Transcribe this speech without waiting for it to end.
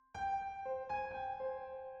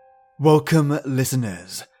Welcome,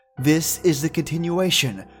 listeners. This is the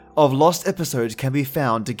continuation of Lost Episodes Can Be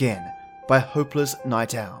Found Again by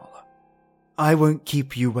HopelessNightOwl. I won't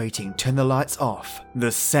keep you waiting. Turn the lights off,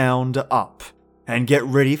 the sound up, and get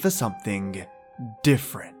ready for something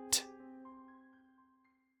different.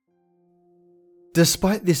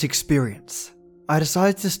 Despite this experience, I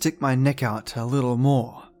decided to stick my neck out a little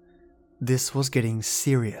more. This was getting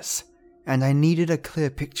serious, and I needed a clear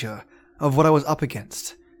picture of what I was up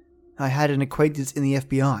against. I had an acquaintance in the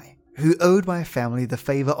FBI who owed my family the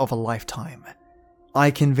favor of a lifetime. I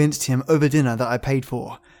convinced him over dinner that I paid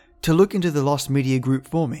for to look into the Lost Media Group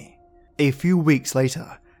for me. A few weeks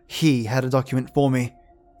later, he had a document for me.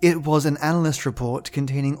 It was an analyst report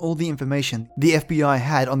containing all the information the FBI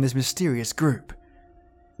had on this mysterious group.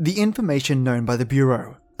 The information known by the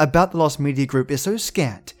Bureau about the Lost Media Group is so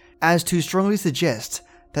scant as to strongly suggest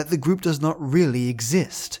that the group does not really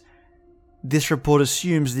exist. This report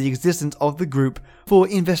assumes the existence of the group for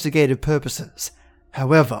investigative purposes.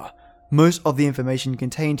 However, most of the information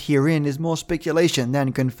contained herein is more speculation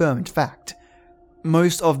than confirmed fact.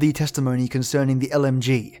 Most of the testimony concerning the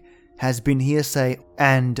LMG has been hearsay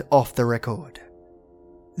and off the record.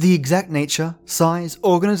 The exact nature, size,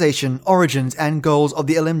 organization, origins, and goals of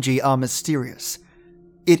the LMG are mysterious.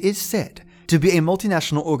 It is said to be a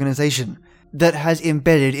multinational organization that has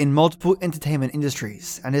embedded in multiple entertainment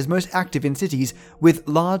industries and is most active in cities with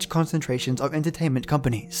large concentrations of entertainment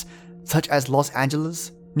companies, such as Los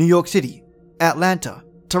Angeles, New York City, Atlanta,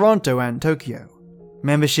 Toronto, and Tokyo.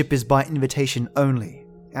 Membership is by invitation only,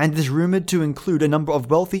 and is rumored to include a number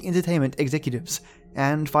of wealthy entertainment executives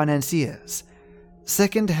and financiers.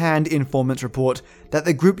 Second-hand informants report that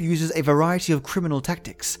the group uses a variety of criminal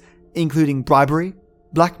tactics, including bribery,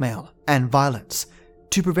 blackmail, and violence,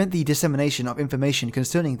 to prevent the dissemination of information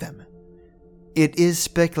concerning them. It is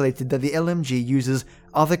speculated that the LMG uses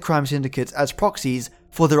other crime syndicates as proxies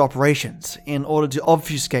for their operations in order to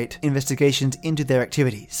obfuscate investigations into their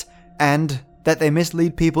activities, and that they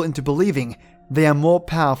mislead people into believing they are more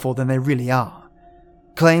powerful than they really are.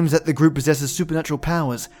 Claims that the group possesses supernatural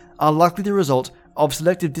powers are likely the result of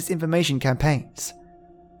selective disinformation campaigns.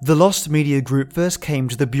 The Lost Media Group first came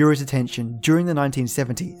to the Bureau's attention during the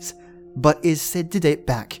 1970s, but is said to date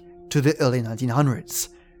back to the early 1900s.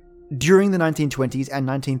 During the 1920s and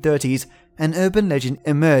 1930s, an urban legend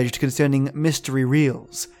emerged concerning mystery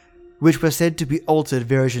reels, which were said to be altered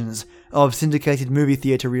versions of syndicated movie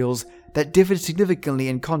theater reels that differed significantly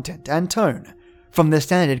in content and tone from their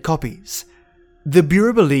standard copies. The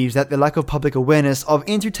Bureau believes that the lack of public awareness of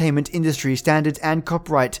entertainment industry standards and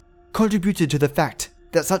copyright contributed to the fact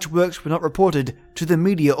that such works were not reported to the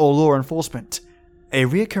media or law enforcement. A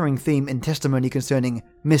recurring theme in testimony concerning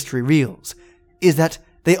mystery reels is that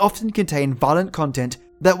they often contain violent content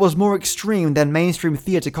that was more extreme than mainstream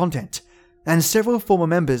theater content, and several former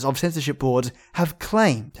members of censorship boards have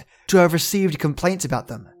claimed to have received complaints about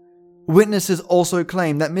them. Witnesses also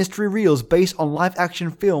claim that mystery reels based on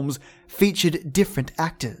live-action films featured different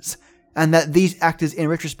actors, and that these actors in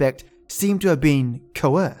retrospect seem to have been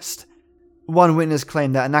coerced. One witness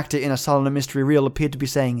claimed that an actor in a silent mystery reel appeared to be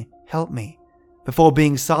saying, "Help me," before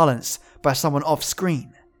being silenced by someone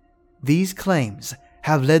off-screen. These claims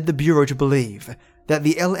have led the Bureau to believe that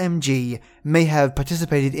the LMG may have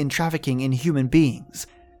participated in trafficking in human beings.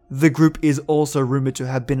 The group is also rumored to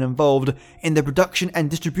have been involved in the production and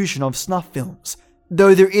distribution of snuff films,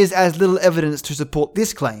 though there is as little evidence to support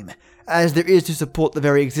this claim as there is to support the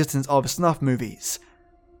very existence of snuff movies.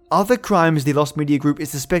 Other crimes the Lost Media Group is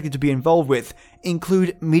suspected to be involved with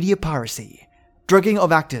include media piracy, drugging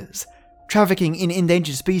of actors, trafficking in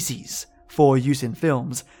endangered species for use in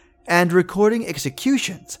films, and recording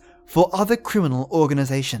executions for other criminal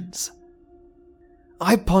organizations.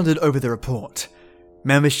 I pondered over the report.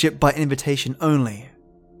 Membership by invitation only.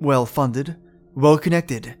 Well-funded,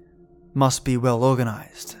 well-connected, must be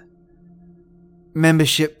well-organized.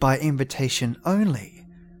 Membership by invitation only.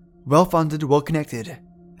 Well-funded, well-connected,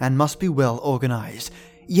 and must be well-organized.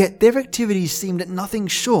 Yet their activities seemed nothing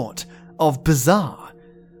short of bizarre.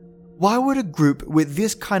 Why would a group with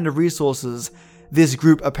this kind of resources this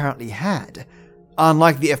group apparently had?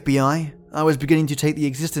 Unlike the FBI, I was beginning to take the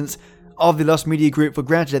existence of the Lost Media Group for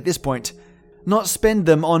granted at this point, not spend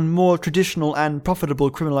them on more traditional and profitable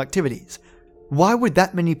criminal activities. Why would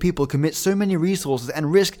that many people commit so many resources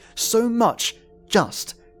and risk so much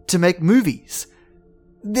just to make movies?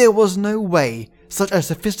 There was no way such a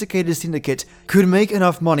sophisticated syndicate could make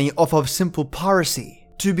enough money off of simple piracy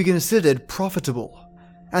to be considered profitable.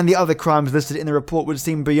 And the other crimes listed in the report would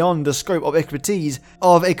seem beyond the scope of expertise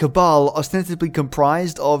of a cabal ostensibly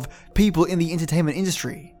comprised of people in the entertainment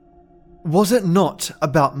industry. Was it not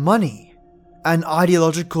about money? An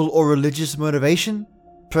ideological or religious motivation?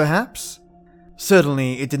 Perhaps?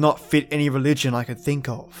 Certainly, it did not fit any religion I could think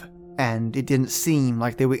of, and it didn't seem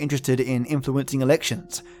like they were interested in influencing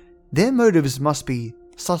elections. Their motives must be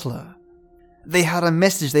subtler. They had a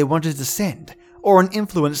message they wanted to send, or an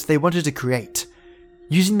influence they wanted to create,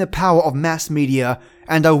 using the power of mass media,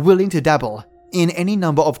 and are willing to dabble in any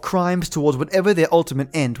number of crimes towards whatever their ultimate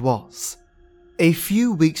end was. A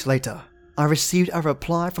few weeks later, I received a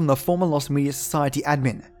reply from the former Lost Media Society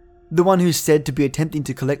admin, the one who's said to be attempting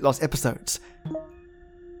to collect lost episodes.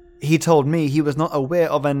 He told me he was not aware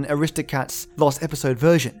of an Aristocats lost episode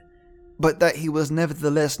version, but that he was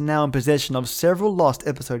nevertheless now in possession of several lost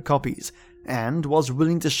episode copies, and was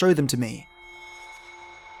willing to show them to me.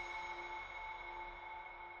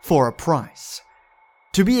 For a price.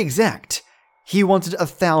 To be exact, he wanted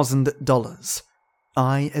 $1,000.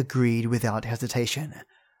 I agreed without hesitation.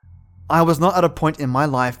 I was not at a point in my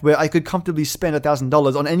life where I could comfortably spend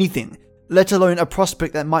 $1,000 on anything, let alone a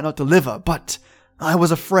prospect that might not deliver, but I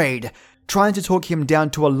was afraid trying to talk him down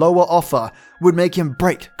to a lower offer would make him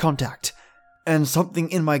break contact, and something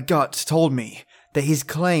in my gut told me that his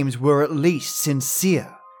claims were at least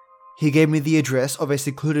sincere. He gave me the address of a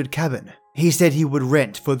secluded cabin he said he would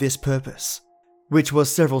rent for this purpose, which was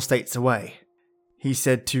several states away. He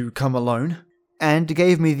said to come alone, and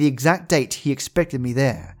gave me the exact date he expected me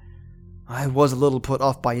there. I was a little put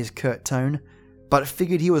off by his curt tone, but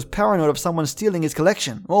figured he was paranoid of someone stealing his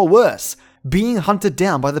collection, or worse, being hunted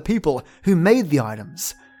down by the people who made the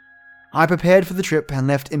items. I prepared for the trip and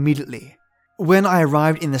left immediately. When I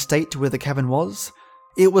arrived in the state where the cabin was,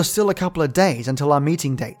 it was still a couple of days until our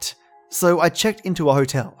meeting date, so I checked into a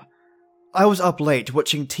hotel. I was up late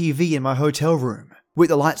watching TV in my hotel room, with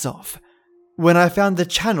the lights off, when I found the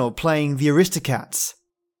channel playing the Aristocats.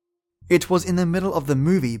 It was in the middle of the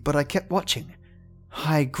movie, but I kept watching.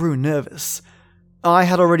 I grew nervous. I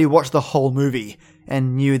had already watched the whole movie,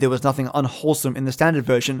 and knew there was nothing unwholesome in the standard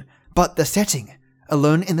version, but the setting,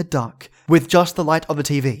 alone in the dark, with just the light of the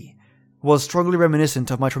TV, was strongly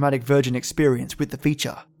reminiscent of my traumatic virgin experience with the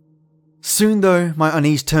feature. Soon though, my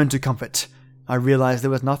unease turned to comfort. I realized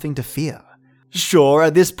there was nothing to fear. Sure,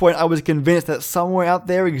 at this point I was convinced that somewhere out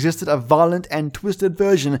there existed a violent and twisted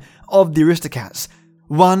version of the Aristocats,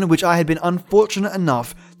 one which I had been unfortunate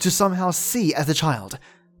enough to somehow see as a child,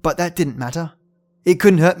 but that didn't matter. It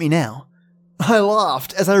couldn't hurt me now. I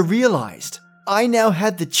laughed as I realized I now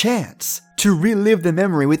had the chance to relive the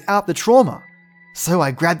memory without the trauma. So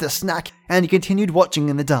I grabbed a snack and continued watching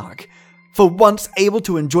in the dark, for once able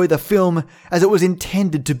to enjoy the film as it was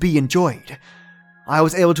intended to be enjoyed. I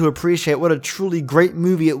was able to appreciate what a truly great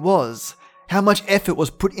movie it was, how much effort was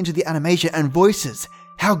put into the animation and voices,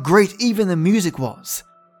 how great even the music was.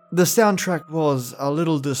 The soundtrack was a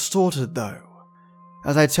little distorted though.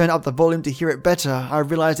 As I turned up the volume to hear it better, I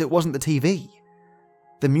realized it wasn't the TV.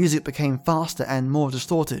 The music became faster and more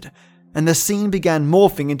distorted, and the scene began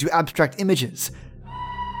morphing into abstract images.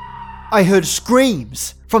 I heard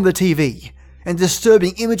screams from the TV, and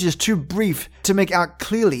disturbing images too brief to make out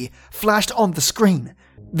clearly flashed on the screen.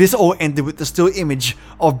 This all ended with the still image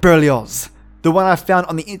of Berlioz, the one I found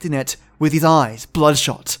on the internet with his eyes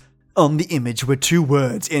bloodshot. On the image were 2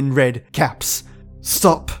 words in red caps: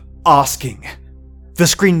 "Stop asking." The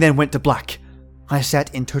screen then went to black. I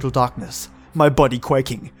sat in total darkness, my body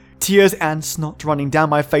quaking, tears and snot running down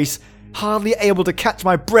my face, hardly able to catch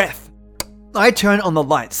my breath. I turned on the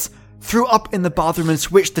lights, threw up in the bathroom and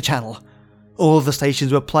switched the channel. All of the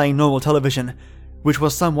stations were playing normal television, which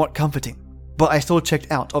was somewhat comforting, but I still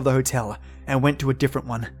checked out of the hotel and went to a different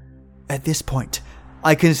one. At this point,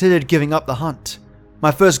 I considered giving up the hunt.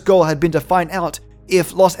 My first goal had been to find out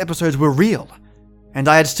if lost episodes were real, and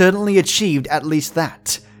I had certainly achieved at least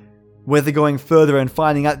that. Whether going further and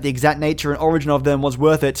finding out the exact nature and origin of them was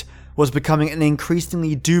worth it was becoming an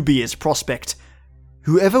increasingly dubious prospect.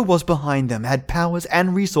 Whoever was behind them had powers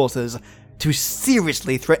and resources to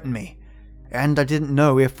seriously threaten me, and I didn't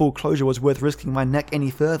know if full closure was worth risking my neck any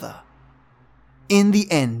further. In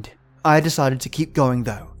the end, I decided to keep going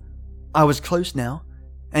though. I was close now,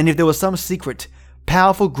 and if there was some secret,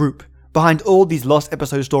 powerful group behind all these lost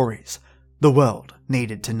episode stories, the world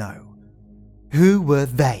needed to know. Who were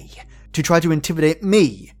they to try to intimidate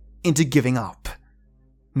me into giving up?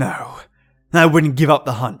 No, I wouldn't give up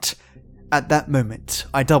the hunt. At that moment,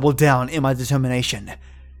 I doubled down in my determination.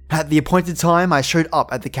 At the appointed time, I showed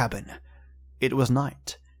up at the cabin. It was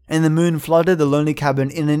night, and the moon flooded the lonely cabin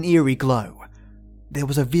in an eerie glow. There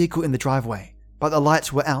was a vehicle in the driveway, but the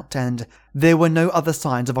lights were out and there were no other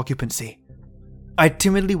signs of occupancy. I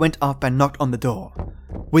timidly went up and knocked on the door.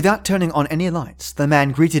 Without turning on any lights, the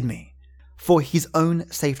man greeted me, For his own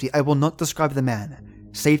safety, I will not describe the man.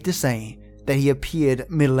 Safe to say that he appeared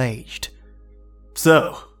middle-aged.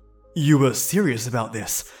 So, you were serious about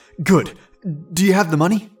this? Good. Do you have the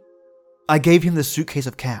money? I gave him the suitcase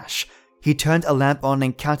of cash. He turned a lamp on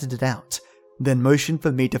and counted it out, then motioned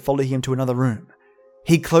for me to follow him to another room.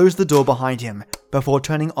 He closed the door behind him before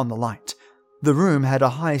turning on the light. The room had a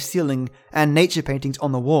high ceiling and nature paintings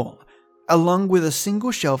on the wall, along with a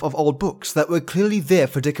single shelf of old books that were clearly there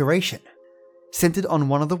for decoration. Centered on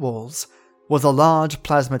one of the walls was a large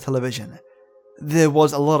plasma television. There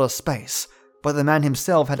was a lot of space, but the man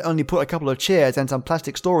himself had only put a couple of chairs and some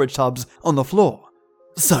plastic storage tubs on the floor.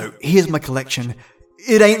 So, here's my collection.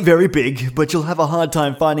 It ain't very big, but you'll have a hard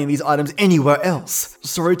time finding these items anywhere else.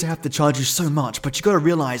 Sorry to have to charge you so much, but you gotta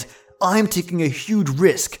realize I'm taking a huge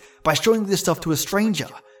risk by showing this stuff to a stranger,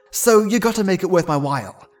 so you gotta make it worth my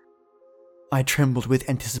while. I trembled with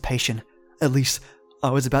anticipation. At least, I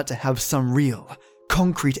was about to have some real,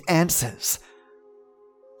 concrete answers.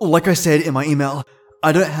 Like I said in my email,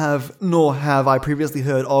 I don't have, nor have I previously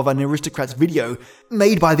heard of an aristocrat's video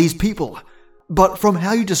made by these people. But from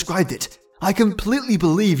how you described it, I completely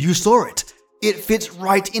believe you saw it. It fits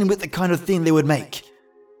right in with the kind of thing they would make.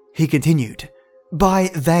 He continued. By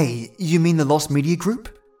they, you mean the Lost Media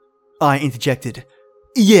Group? I interjected.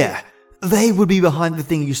 Yeah, they would be behind the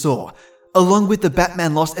thing you saw, along with the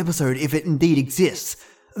Batman Lost episode if it indeed exists.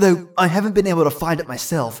 Though I haven't been able to find it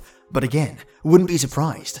myself, but again, wouldn't be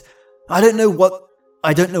surprised. I don't know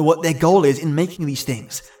what their goal is in making these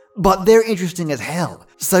things, but they're interesting as hell,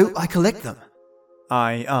 so I collect them.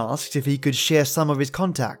 I asked if he could share some of his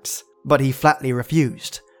contacts, but he flatly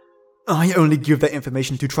refused. I only give that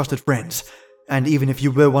information to trusted friends, and even if you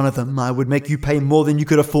were one of them, I would make you pay more than you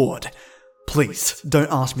could afford. Please, don't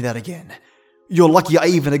ask me that again. You're lucky I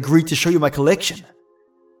even agreed to show you my collection.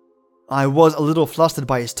 I was a little flustered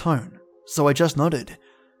by his tone, so I just nodded.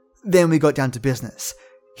 Then we got down to business.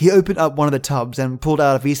 He opened up one of the tubs and pulled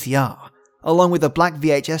out a VCR, along with a black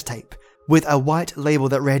VHS tape, with a white label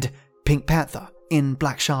that read Pink Panther in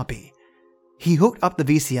black Sharpie. He hooked up the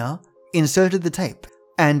VCR, inserted the tape,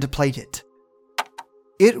 and played it.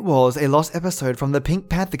 It was a lost episode from the Pink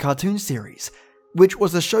Panther cartoon series, which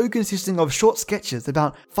was a show consisting of short sketches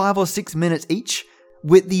about 5 or 6 minutes each,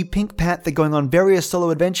 with the Pink Panther going on various solo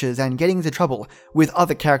adventures and getting into trouble with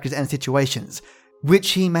other characters and situations,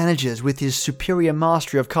 which he manages with his superior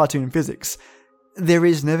mastery of cartoon physics. There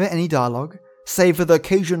is never any dialogue, save for the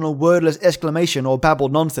occasional wordless exclamation or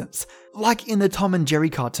babbled nonsense, like in the Tom and Jerry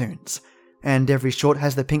cartoons, and every short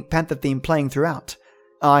has the Pink Panther theme playing throughout.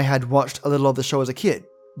 I had watched a little of the show as a kid,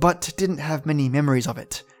 but didn't have many memories of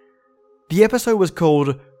it. The episode was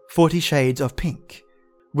called 40 Shades of Pink,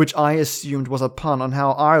 which I assumed was a pun on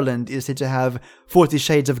how Ireland is said to have 40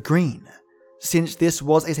 Shades of Green, since this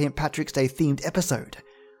was a St. Patrick's Day themed episode.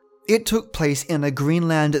 It took place in a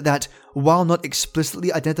Greenland that, while not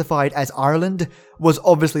explicitly identified as Ireland, was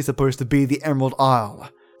obviously supposed to be the Emerald Isle,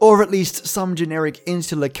 or at least some generic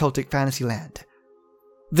insular Celtic fantasy land.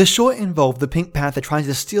 The short involved the Pink Panther trying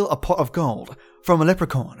to steal a pot of gold from a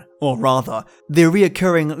leprechaun, or rather, the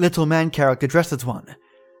reoccurring little man character dressed as one.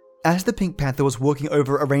 As the Pink Panther was walking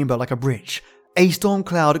over a rainbow like a bridge, a storm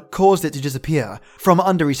cloud caused it to disappear from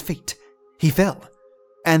under his feet. He fell,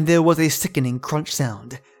 and there was a sickening crunch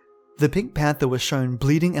sound. The Pink Panther was shown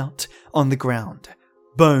bleeding out on the ground,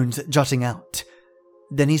 bones jutting out.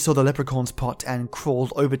 Then he saw the leprechaun's pot and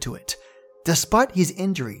crawled over to it. Despite his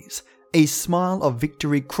injuries, a smile of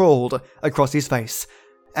victory crawled across his face.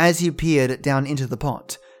 As he peered down into the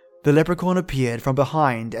pot, the leprechaun appeared from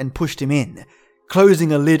behind and pushed him in,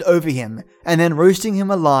 closing a lid over him and then roasting him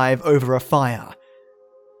alive over a fire.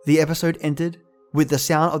 The episode ended with the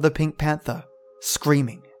sound of the Pink Panther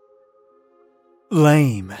screaming.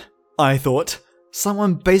 Lame, I thought.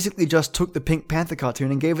 Someone basically just took the Pink Panther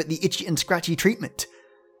cartoon and gave it the itchy and scratchy treatment.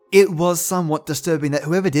 It was somewhat disturbing that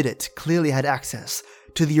whoever did it clearly had access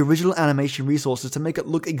to the original animation resources to make it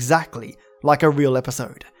look exactly like a real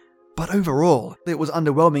episode. But overall, it was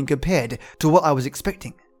underwhelming compared to what I was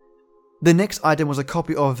expecting. The next item was a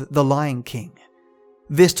copy of The Lion King.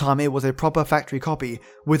 This time it was a proper factory copy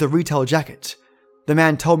with a retail jacket. The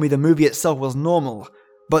man told me the movie itself was normal,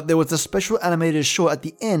 but there was a special animated short at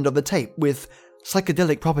the end of the tape with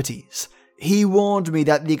psychedelic properties. He warned me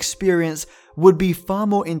that the experience would be far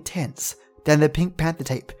more intense than the Pink Panther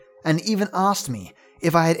tape, and even asked me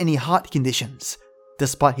if I had any heart conditions.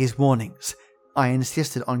 Despite his warnings, I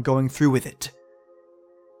insisted on going through with it.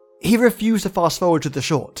 He refused to fast forward to the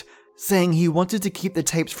short, saying he wanted to keep the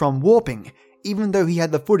tapes from warping, even though he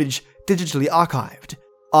had the footage digitally archived.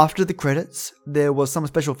 After the credits, there was some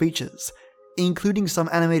special features, including some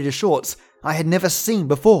animated shorts I had never seen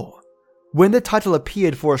before. When the title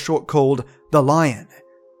appeared for a short called The Lion,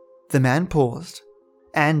 the man paused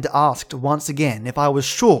and asked once again if I was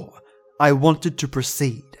sure I wanted to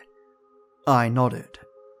proceed. I nodded,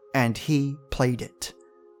 and he played it.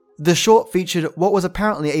 The short featured what was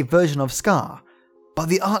apparently a version of Scar, but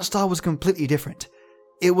the art style was completely different.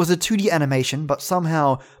 It was a 2D animation, but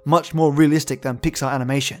somehow much more realistic than Pixar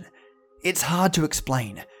animation. It's hard to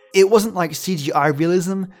explain. It wasn't like CGI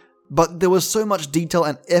realism, but there was so much detail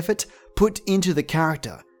and effort put into the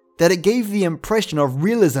character that it gave the impression of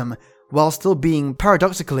realism while still being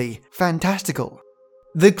paradoxically fantastical.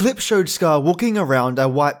 The clip showed Scar walking around a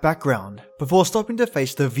white background before stopping to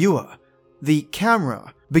face the viewer. The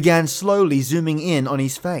camera began slowly zooming in on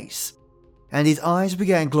his face, and his eyes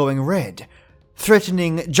began glowing red.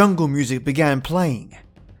 Threatening jungle music began playing.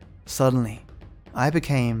 Suddenly, I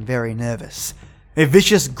became very nervous. A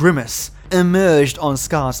vicious grimace emerged on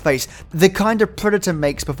Scar's face, the kind a predator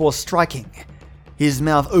makes before striking. His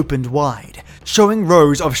mouth opened wide, showing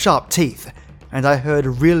rows of sharp teeth, and I heard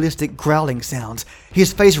realistic growling sounds.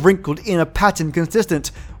 His face wrinkled in a pattern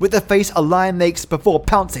consistent with the face a lion makes before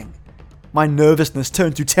pouncing. My nervousness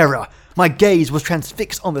turned to terror. My gaze was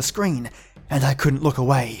transfixed on the screen, and I couldn't look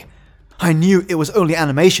away. I knew it was only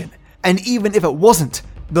animation, and even if it wasn't,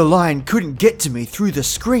 the lion couldn't get to me through the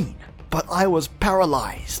screen. But I was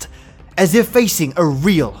paralyzed, as if facing a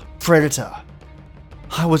real predator.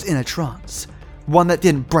 I was in a trance, one that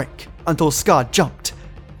didn't break until Scar jumped,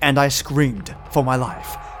 and I screamed for my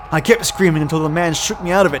life. I kept screaming until the man shook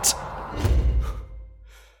me out of it.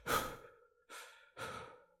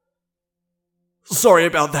 "Sorry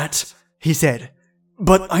about that," he said,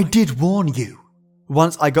 "but I did warn you."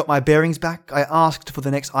 Once I got my bearings back, I asked for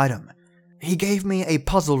the next item. He gave me a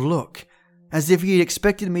puzzled look, as if he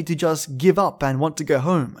expected me to just give up and want to go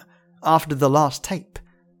home after the last tape.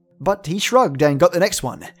 But he shrugged and got the next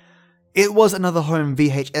one. It was another home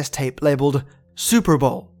VHS tape labeled Super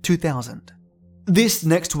Bowl 2000. This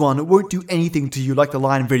next one won't do anything to you like the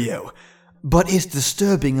Lion video, but it's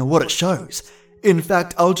disturbing in what it shows. In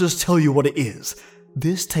fact, I'll just tell you what it is.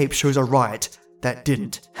 This tape shows a riot that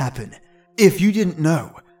didn't happen. If you didn't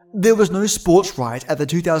know, there was no sports riot at the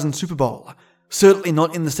 2000 Super Bowl. Certainly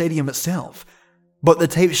not in the stadium itself. But the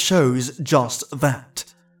tape shows just that.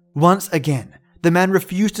 Once again, the man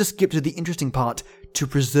refused to skip to the interesting part to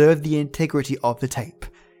preserve the integrity of the tape.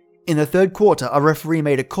 In the third quarter, a referee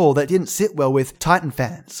made a call that didn't sit well with Titan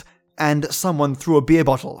fans, and someone threw a beer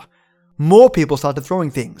bottle. More people started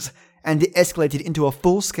throwing things, and it escalated into a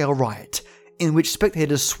full-scale riot, in which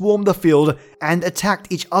spectators swarmed the field and attacked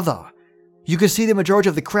each other. You could see the majority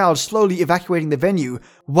of the crowd slowly evacuating the venue,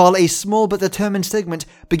 while a small but determined segment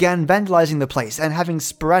began vandalizing the place and having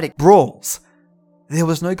sporadic brawls. There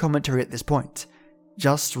was no commentary at this point,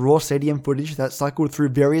 just raw stadium footage that cycled through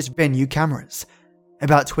various venue cameras.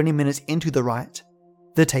 About 20 minutes into the riot,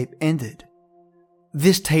 the tape ended.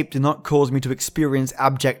 This tape did not cause me to experience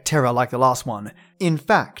abject terror like the last one. In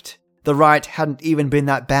fact, the riot hadn't even been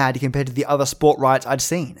that bad compared to the other sport riots I'd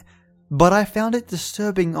seen. But I found it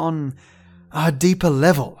disturbing on a deeper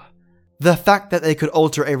level. The fact that they could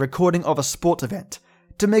alter a recording of a sports event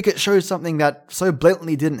to make it show something that so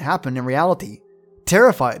blatantly didn't happen in reality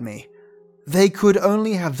terrified me. They could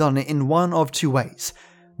only have done it in one of two ways,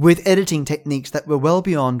 with editing techniques that were well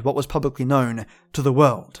beyond what was publicly known to the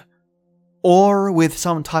world, or with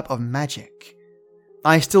some type of magic.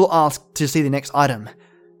 I still asked to see the next item.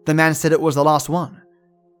 The man said it was the last one.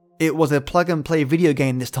 It was a plug-and-play video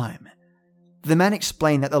game this time. The man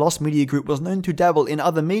explained that the Lost Media Group was known to dabble in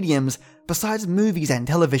other mediums besides movies and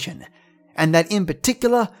television, and that in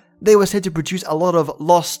particular, they were said to produce a lot of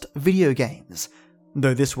lost video games,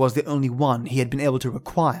 though this was the only one he had been able to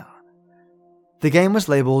acquire. The game was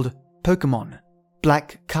labeled Pokemon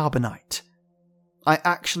Black Carbonite. I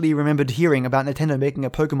actually remembered hearing about Nintendo making a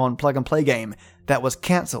Pokemon plug-and-play game that was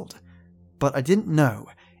cancelled, but I didn't know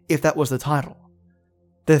if that was the title.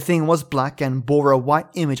 The thing was black and bore a white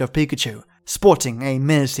image of Pikachu, sporting a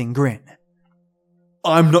menacing grin.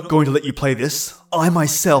 "I'm not going to let you play this. I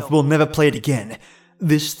myself will never play it again.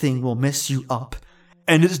 This thing will mess you up,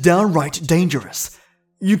 and it's downright dangerous.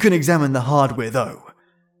 You can examine the hardware though."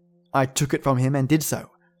 I took it from him and did so.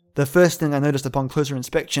 The first thing I noticed upon closer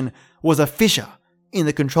inspection was a fissure in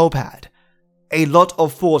the control pad. A lot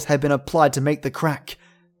of force had been applied to make the crack.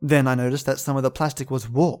 Then I noticed that some of the plastic was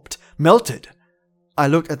warped, melted. I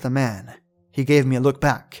looked at the man. He gave me a look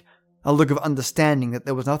back, a look of understanding that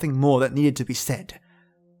there was nothing more that needed to be said.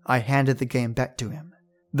 I handed the game back to him.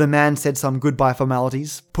 The man said some goodbye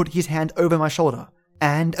formalities, put his hand over my shoulder,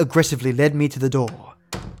 and aggressively led me to the door,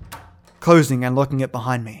 closing and locking it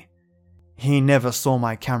behind me. He never saw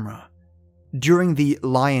my camera. During the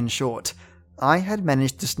Lion short, I had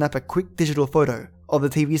managed to snap a quick digital photo of the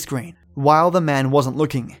TV screen while the man wasn't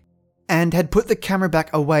looking, and had put the camera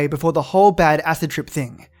back away before the whole bad acid trip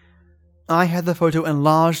thing. I had the photo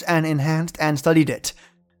enlarged and enhanced and studied it.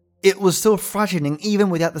 It was still frightening even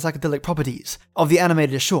without the psychedelic properties of the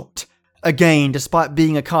animated short. Again, despite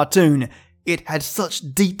being a cartoon, it had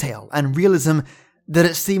such detail and realism that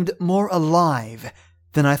it seemed more alive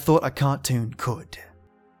than I thought a cartoon could.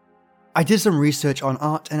 I did some research on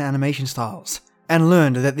art and animation styles, and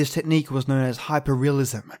learned that this technique was known as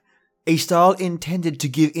hyperrealism, a style intended to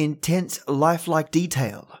give intense, lifelike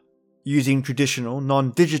detail, using traditional,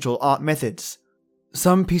 non-digital art methods.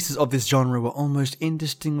 Some pieces of this genre were almost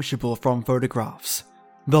indistinguishable from photographs.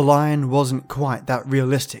 The lion wasn't quite that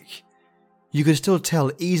realistic. You could still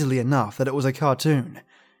tell easily enough that it was a cartoon,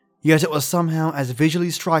 yet it was somehow as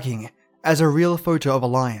visually striking as a real photo of a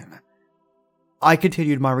lion. I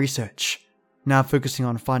continued my research, now focusing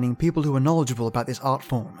on finding people who were knowledgeable about this art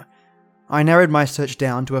form. I narrowed my search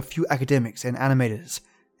down to a few academics and animators,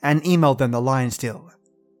 and emailed them the lion still.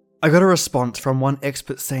 I got a response from one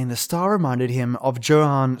expert saying the style reminded him of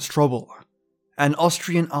Johann Strobel, an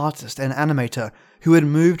Austrian artist and animator who had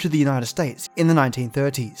moved to the United States in the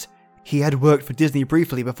 1930s. He had worked for Disney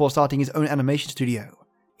briefly before starting his own animation studio.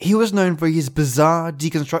 He was known for his bizarre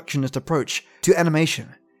deconstructionist approach to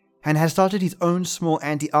animation, and had started his own small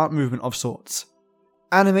anti-art movement of sorts.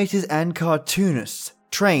 Animators and cartoonists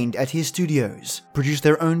trained at his studios produced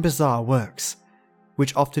their own bizarre works,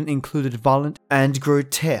 which often included violent and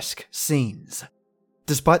grotesque scenes,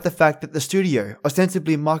 despite the fact that the studio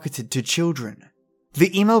ostensibly marketed to children.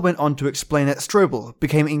 The email went on to explain that Strobel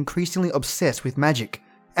became increasingly obsessed with magic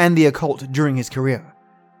and the occult during his career.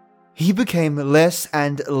 He became less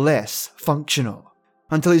and less functional,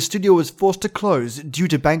 until his studio was forced to close due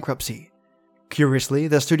to bankruptcy. Curiously,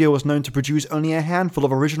 the studio was known to produce only a handful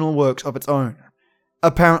of original works of its own.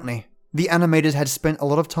 Apparently, the animators had spent a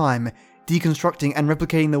lot of time deconstructing and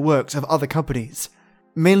replicating the works of other companies,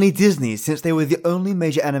 mainly Disney since they were the only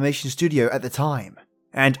major animation studio at the time,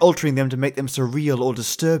 and altering them to make them surreal or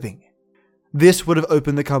disturbing. This would have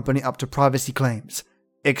opened the company up to privacy claims,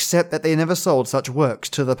 except that they never sold such works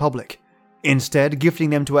to the public, instead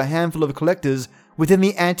gifting them to a handful of collectors within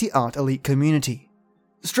the anti-art elite community.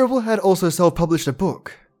 Strobel had also self-published a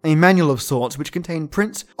book, a manual of sorts which contained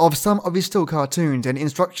prints of some of his still cartoons and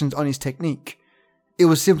instructions on his technique. It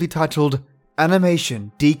was simply titled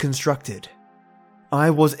Animation Deconstructed.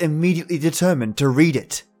 I was immediately determined to read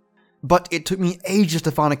it, but it took me ages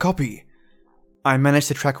to find a copy. I managed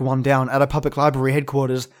to track one down at a public library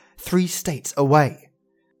headquarters 3 states away.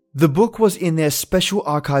 The book was in their special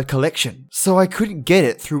archive collection, so I couldn't get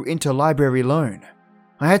it through interlibrary loan.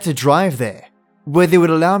 I had to drive there, where they would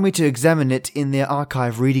allow me to examine it in their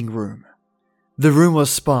archive reading room. The room was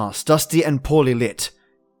sparse, dusty, and poorly lit.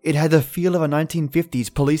 It had the feel of a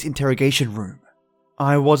 1950s police interrogation room.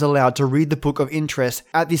 I was allowed to read the book of interest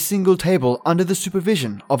at the single table under the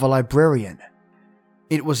supervision of a librarian.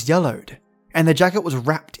 It was yellowed, and the jacket was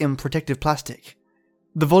wrapped in protective plastic.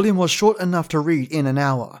 The volume was short enough to read in an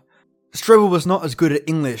hour. Strobel was not as good at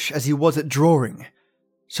English as he was at drawing,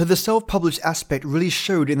 so the self-published aspect really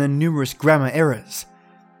showed in the numerous grammar errors.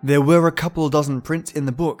 There were a couple dozen prints in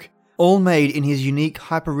the book, all made in his unique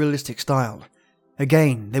hyper-realistic style.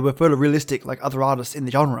 Again, they were photorealistic like other artists in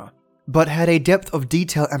the genre, but had a depth of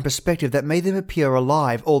detail and perspective that made them appear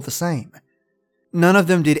alive all the same. None of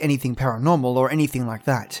them did anything paranormal or anything like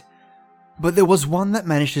that, but there was one that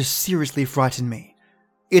managed to seriously frighten me.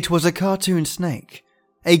 It was a cartoon snake,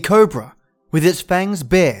 a cobra, with its fangs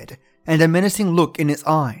bared and a menacing look in its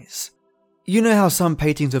eyes. You know how some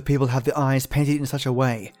paintings of people have the eyes painted in such a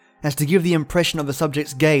way as to give the impression of the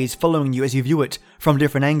subject's gaze following you as you view it from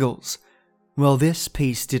different angles? Well, this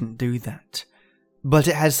piece didn't do that, but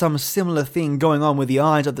it had some similar thing going on with the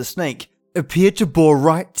eyes of the snake appeared to bore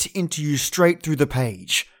right into you straight through the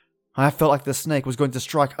page. I felt like the snake was going to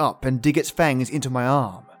strike up and dig its fangs into my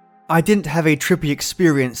arm. I didn't have a trippy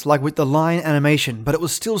experience like with the lion animation, but it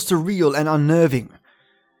was still surreal and unnerving.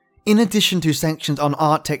 In addition to sanctions on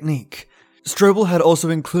art technique, Strobel had also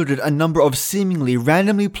included a number of seemingly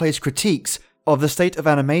randomly placed critiques of the state of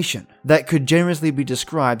animation that could generously be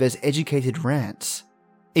described as educated rants.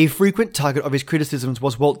 A frequent target of his criticisms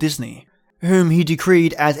was Walt Disney, whom he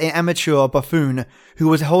decried as an amateur buffoon who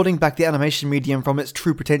was holding back the animation medium from its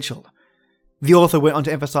true potential. The author went on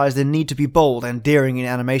to emphasize the need to be bold and daring in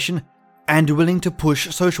animation, and willing to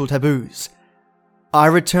push social taboos. I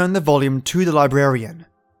returned the volume to the librarian.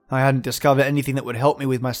 I hadn't discovered anything that would help me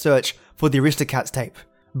with my search for the Aristocats tape,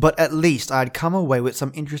 but at least I had come away with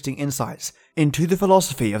some interesting insights into the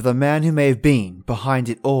philosophy of the man who may have been behind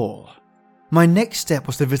it all. My next step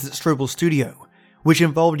was to visit Strobel's studio, which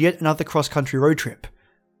involved yet another cross-country road trip.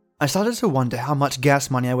 I started to wonder how much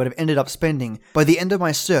gas money I would have ended up spending by the end of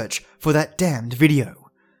my search for that damned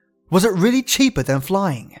video. Was it really cheaper than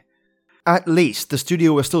flying? At least the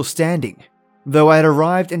studio was still standing, though I had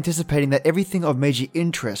arrived anticipating that everything of major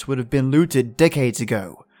interest would have been looted decades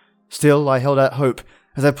ago. Still, I held out hope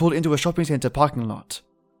as I pulled into a shopping centre parking lot.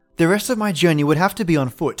 The rest of my journey would have to be on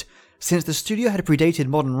foot, since the studio had predated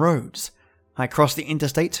modern roads. I crossed the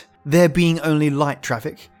interstate, there being only light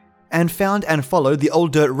traffic, and found and followed the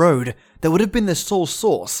old dirt road that would have been the sole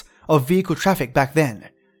source of vehicle traffic back then.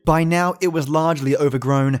 By now it was largely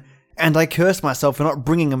overgrown, and I cursed myself for not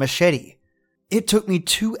bringing a machete. It took me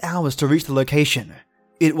 2 hours to reach the location.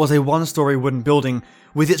 It was a one-story wooden building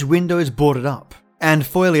with its windows boarded up, and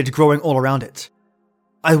foliage growing all around it.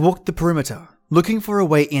 I walked the perimeter, looking for a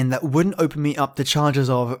way in that wouldn't open me up to charges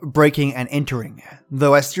of breaking and entering,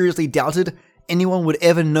 though I seriously doubted anyone would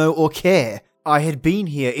ever know or care I had been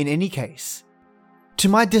here in any case. To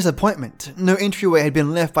my disappointment, no entryway had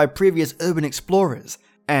been left by previous urban explorers,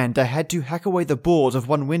 and I had to hack away the boards of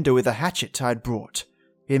one window with a hatchet I had brought.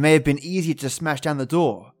 It may have been easier to smash down the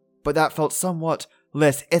door, but that felt somewhat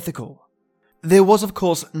less ethical. There was of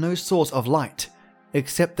course no source of light,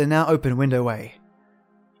 except the now open windowway.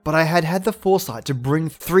 But I had had the foresight to bring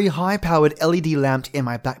 3 high-powered LED lamps in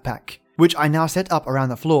my backpack, which I now set up around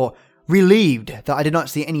the floor, relieved that I did not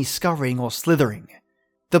see any scurrying or slithering.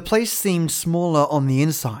 The place seemed smaller on the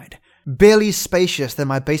inside, barely spacious than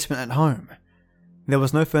my basement at home. There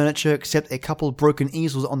was no furniture except a couple broken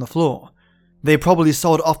easels on the floor. They probably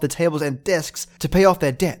sold off the tables and desks to pay off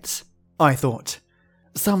their debts, I thought.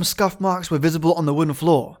 Some scuff marks were visible on the wooden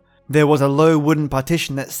floor. There was a low wooden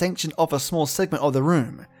partition that sanctioned off a small segment of the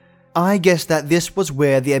room. I guessed that this was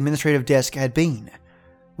where the administrative desk had been,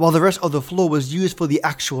 while the rest of the floor was used for the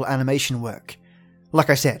actual animation work. Like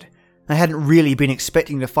I said, I hadn't really been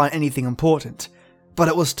expecting to find anything important, but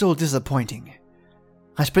it was still disappointing.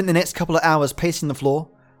 I spent the next couple of hours pacing the floor,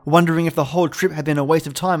 wondering if the whole trip had been a waste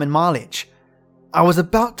of time and mileage. I was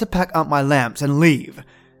about to pack up my lamps and leave,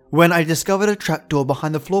 when I discovered a trapdoor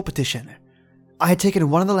behind the floor partition. I had taken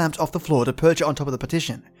one of the lamps off the floor to perch it on top of the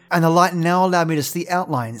partition, and the light now allowed me to see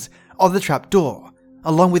outlines of the trapdoor,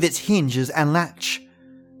 along with its hinges and latch.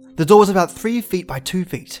 The door was about 3 feet by 2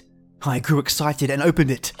 feet. I grew excited and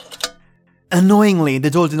opened it. Annoyingly, the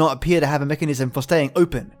door did not appear to have a mechanism for staying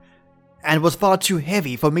open, and was far too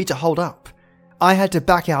heavy for me to hold up. I had to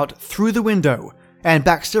back out through the window, and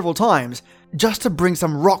back several times, just to bring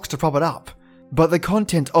some rocks to prop it up. But the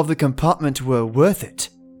content of the compartment were worth it.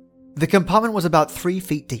 The compartment was about 3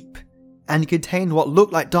 feet deep, and contained what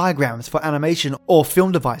looked like diagrams for animation or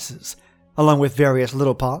film devices, along with various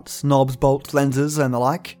little parts, knobs, bolts, lenses, and the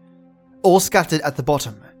like, all scattered at the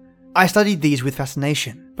bottom. I studied these with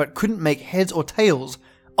fascination, but couldn't make heads or tails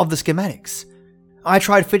of the schematics. I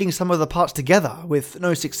tried fitting some of the parts together, with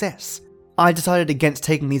no success. I decided against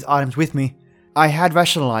taking these items with me. I had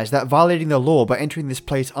rationalized that violating the law by entering this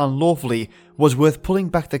place unlawfully was worth pulling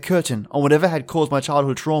back the curtain on whatever had caused my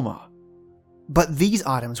childhood trauma. But these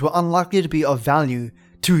items were unlikely to be of value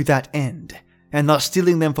to that end, and thus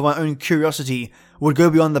stealing them for my own curiosity would go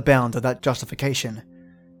beyond the bounds of that justification.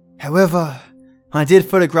 However, I did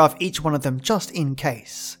photograph each one of them just in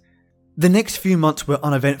case. The next few months were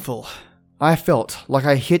uneventful. I felt like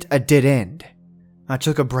I hit a dead end. I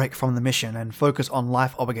took a break from the mission and focused on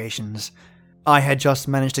life obligations. I had just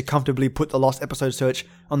managed to comfortably put the lost episode search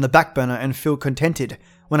on the back burner and feel contented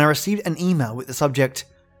when I received an email with the subject,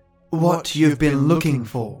 "What you've been looking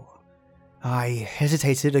for." I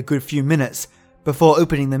hesitated a good few minutes before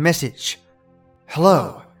opening the message.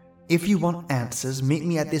 "Hello, if you want answers, meet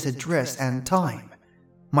me at this address and time."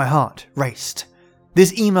 My heart raced.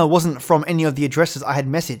 This email wasn't from any of the addresses I had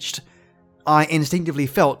messaged. I instinctively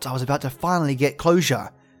felt I was about to finally get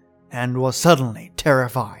closure, and was suddenly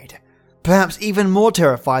terrified. Perhaps even more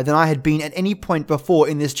terrified than I had been at any point before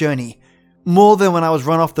in this journey. More than when I was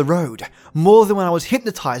run off the road. More than when I was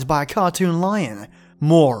hypnotized by a cartoon lion.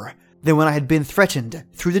 More than when I had been threatened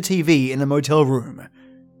through the TV in the motel room.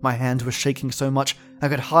 My hands were shaking so much I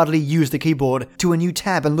could hardly use the keyboard to a new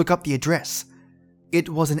tab and look up the address. It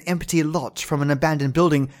was an empty lot from an abandoned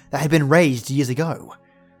building that had been razed years ago.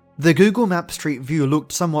 The Google Maps street view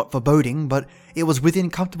looked somewhat foreboding, but it was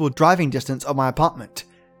within comfortable driving distance of my apartment,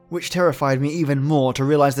 which terrified me even more to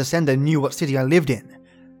realize the sender knew what city I lived in.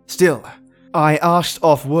 Still, I asked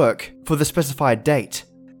off work for the specified date,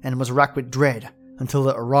 and was racked with dread until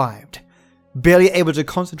it arrived, barely able to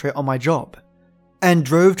concentrate on my job. and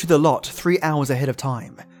drove to the lot 3 hours ahead of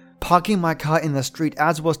time, parking my car in the street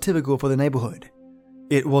as was typical for the neighborhood.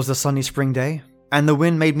 It was a sunny spring day, and the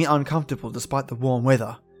wind made me uncomfortable despite the warm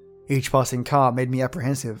weather. Each passing car made me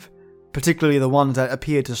apprehensive, particularly the ones that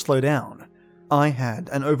appeared to slow down. I had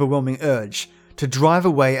an overwhelming urge to drive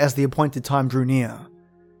away as the appointed time drew near.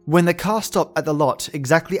 When the car stopped at the lot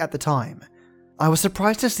exactly at the time, I was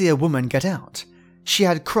surprised to see a woman get out. She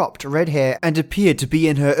had cropped red hair and appeared to be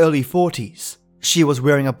in her early 40s. She was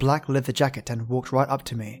wearing a black leather jacket and walked right up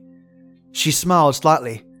to me. She smiled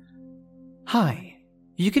slightly. "Hi,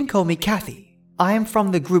 you can call me Kathy. I am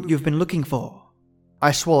from the group you've been looking for."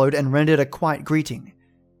 I swallowed and rendered a quiet greeting.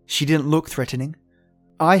 She didn't look threatening.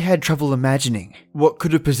 I had trouble imagining what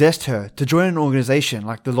could have possessed her to join an organization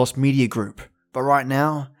like the Lost Media Group, but right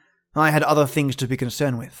now, I had other things to be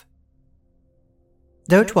concerned with.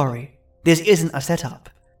 "Don't worry, this isn't a setup,"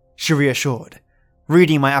 she reassured,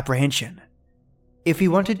 reading my apprehension. "If we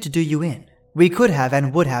wanted to do you in, we could have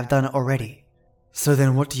and would have done it already." "So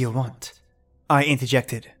then what do you want?" I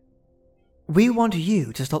interjected. "We want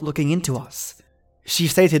you to stop looking into us," she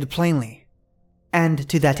stated plainly. "And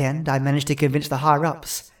to that end, I managed to convince the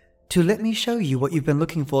higher-ups to let me show you what you've been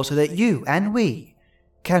looking for so that you and we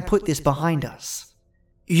can put this behind us."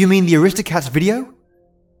 "You mean the Aristocats video?"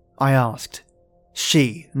 I asked.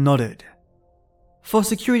 She nodded. "For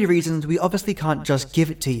security reasons, we obviously can't just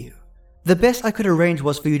give it to you. The best I could arrange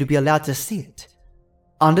was for you to be allowed to see it,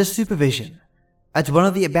 under supervision, at one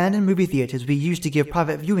of the abandoned movie theaters we use to give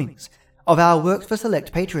private viewings of our works for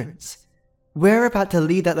select patrons. We're about to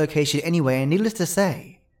leave that location anyway, and needless to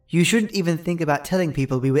say, you shouldn't even think about telling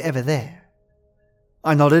people we were ever there."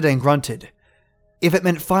 I nodded and grunted. If it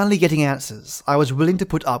meant finally getting answers, I was willing to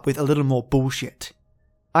put up with a little more bullshit.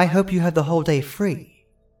 "I hope you have the whole day free,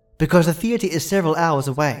 because the theater is several hours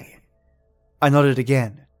away." I nodded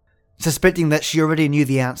again, suspecting that she already knew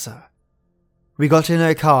the answer. We got in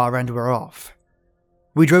her car and were off.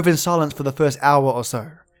 We drove in silence for the first hour or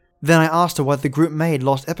so. Then I asked her why the group made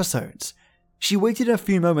lost episodes. She waited a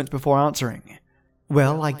few moments before answering.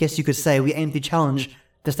 "Well, I guess you could say we aim to challenge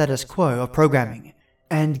the status quo of programming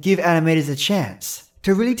and give animators a chance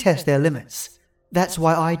to really test their limits. That's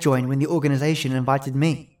why I joined when the organization invited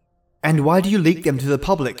me." "And why do you leak them to the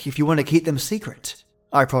public if you want to keep them secret?"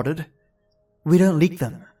 I prodded. "We don't leak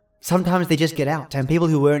them. Sometimes they just get out, and people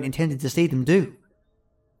who weren't intended to see them do.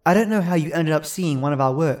 I don't know how you ended up seeing one of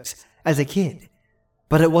our works as a kid,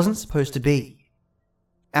 but it wasn't supposed to be."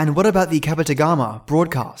 "And what about the Kapitagama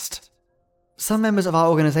broadcast?" "Some members of our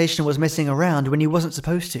organization was messing around when he wasn't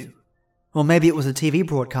supposed to. Or maybe it was a TV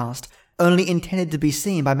broadcast, only intended to be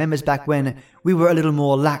seen by members back when we were a little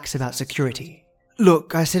more lax about security."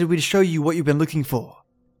 "Look, I said we'd show you what you've been looking for.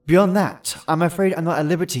 Beyond that, I'm afraid I'm not at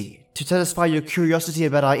liberty to satisfy your curiosity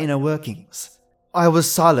about our inner workings." I was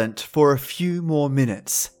silent for a few more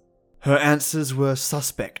minutes. Her answers were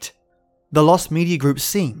suspect. The Lost Media Group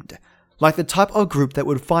seemed like the type of group that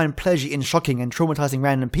would find pleasure in shocking and traumatizing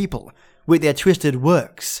random people with their twisted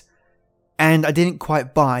works. And I didn't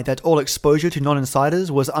quite buy that all exposure to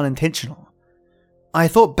non-insiders was unintentional. I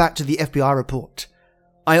thought back to the FBI report.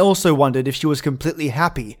 I also wondered if she was completely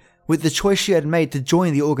happy with the choice she had made to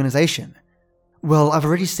join the organization. "Well, I've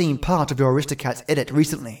already seen part of your Aristocats edit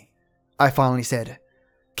recently," I finally said.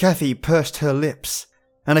 Kathy pursed her lips,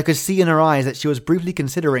 and I could see in her eyes that she was briefly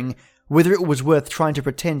considering whether it was worth trying to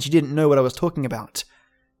pretend she didn't know what I was talking about.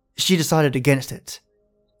 She decided against it.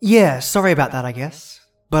 "Yeah, sorry about that, I guess.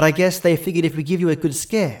 But I guess they figured if we give you a good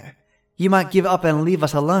scare, you might give up and leave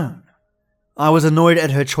us alone." I was annoyed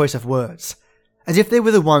at her choice of words, as if they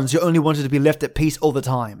were the ones who only wanted to be left at peace all the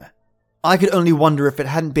time. I could only wonder if it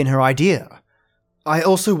hadn't been her idea. I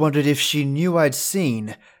also wondered if she knew I'd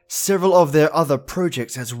seen several of their other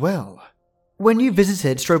projects as well. "When you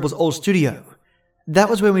visited Strobel's old studio, that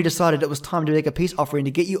was when we decided it was time to make a peace offering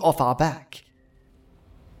to get you off our back."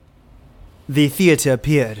 The theater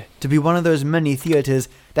appeared to be one of those many theaters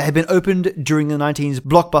that had been opened during the 1990s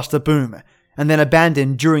blockbuster boom and then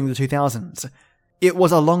abandoned during the 2000s. It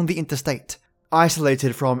was along the interstate,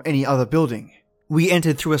 isolated from any other building. We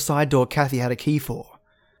entered through a side door Kathy had a key for.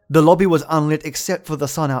 The lobby was unlit except for the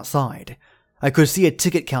sun outside. I could see a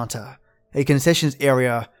ticket counter, a concessions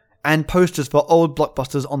area, and posters for old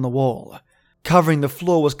blockbusters on the wall. Covering the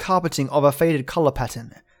floor was carpeting of a faded color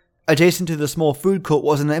pattern. Adjacent to the small food court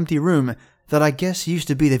was an empty room that I guess used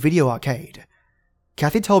to be the video arcade.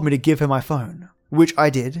 Kathy told me to give her my phone, which I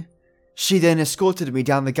did. She then escorted me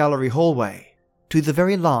down the gallery hallway to the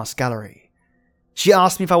very last gallery. She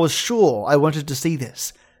asked me if I was sure I wanted to see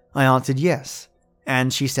this. I answered yes,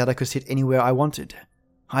 and she said I could sit anywhere I wanted.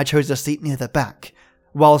 I chose a seat near the back,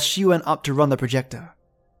 while she went up to run the projector.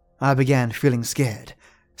 I began feeling scared.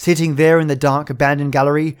 Sitting there in the dark, abandoned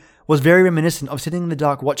gallery was very reminiscent of sitting in the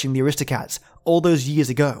dark watching the Aristocats all those years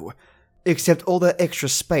ago, except all the extra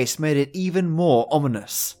space made it even more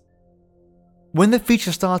ominous. When the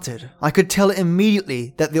feature started, I could tell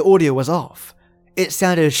immediately that the audio was off. It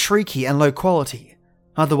sounded shrieky and low quality.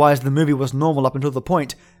 Otherwise, the movie was normal up until the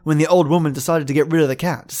point when the old woman decided to get rid of the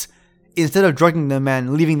cats. Instead of drugging them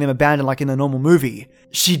and leaving them abandoned like in a normal movie,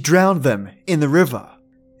 she drowned them in the river.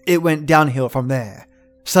 It went downhill from there.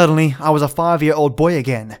 Suddenly, I was a 5-year-old boy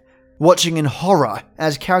again, watching in horror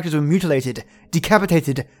as characters were mutilated,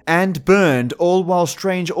 decapitated, and burned, all while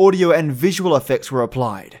strange audio and visual effects were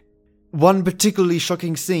applied. One particularly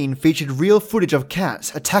shocking scene featured real footage of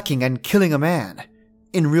cats attacking and killing a man.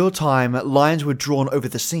 In real time, lines were drawn over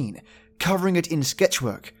the scene, covering it in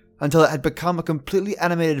sketchwork until it had become a completely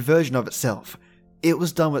animated version of itself. It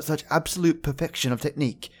was done with such absolute perfection of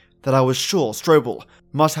technique that I was sure Strobel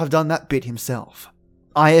must have done that bit himself.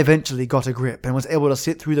 I eventually got a grip and was able to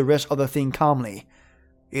sit through the rest of the thing calmly.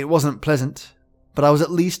 It wasn't pleasant, but I was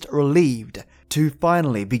at least relieved to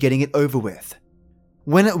finally be getting it over with.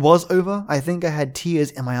 When it was over, I think I had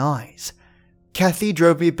tears in my eyes. Kathy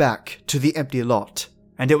drove me back to the empty lot,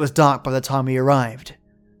 and it was dark by the time we arrived.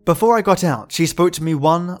 Before I got out, she spoke to me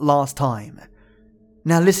one last time.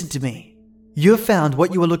 "Now listen to me. You have found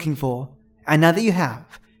what you were looking for, and now that you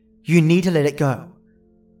have, you need to let it go.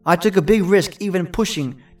 I took a big risk even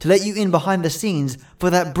pushing to let you in behind the scenes for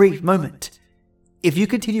that brief moment. If you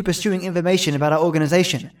continue pursuing information about our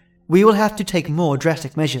organization, we will have to take more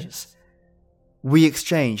drastic measures." We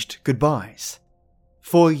exchanged goodbyes.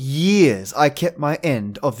 For years I kept my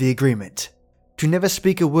end of the agreement, to never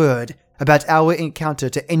speak a word about our encounter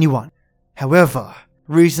to anyone. However,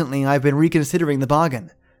 recently I've been reconsidering the bargain.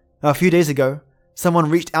 A few days ago, someone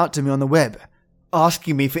reached out to me on the web,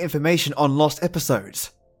 asking me for information on lost episodes.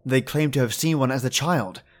 They claim to have seen one as a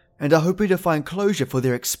child, and are hoping to find closure for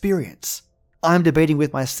their experience. I'm debating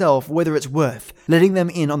with myself whether it's worth letting them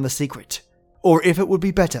in on the secret, or if it would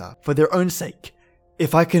be better, for their own sake,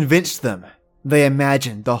 if I convinced them they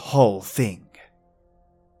imagined the whole thing.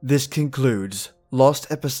 This concludes Lost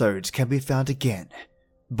Episodes Can Be Found Again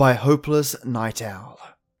by HopelessNightOwl.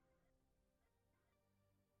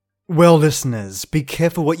 Well, listeners, be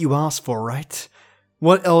careful what you ask for, right?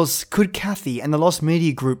 What else could Kathy and the Lost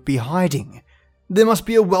Media Group be hiding? There must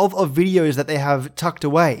be a wealth of videos that they have tucked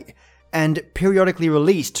away and periodically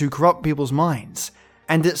released to corrupt people's minds.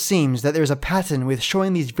 And it seems that there is a pattern with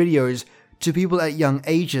showing these videos to people at young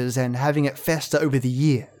ages and having it fester over the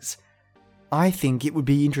years. I think it would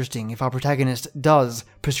be interesting if our protagonist does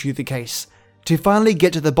pursue the case, to finally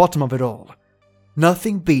get to the bottom of it all.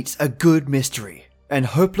 Nothing beats a good mystery, and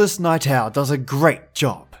HopelessNightOwl does a great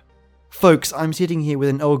job. Folks, I'm sitting here with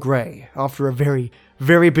an Earl Grey after a very,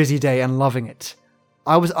 very busy day and loving it.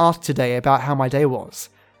 I was asked today about how my day was.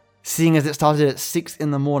 Seeing as it started at 6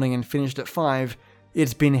 in the morning and finished at 5,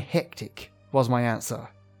 it's been hectic, was my answer.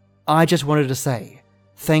 I just wanted to say,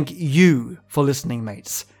 thank you for listening,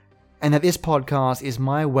 mates, and that this podcast is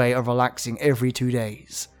my way of relaxing every 2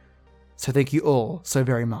 days. So thank you all so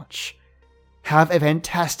very much. Have a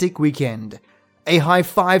fantastic weekend. A high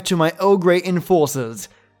five to my Earl Grey enforcers.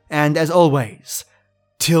 And as always,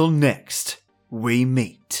 till next we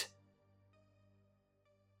meet.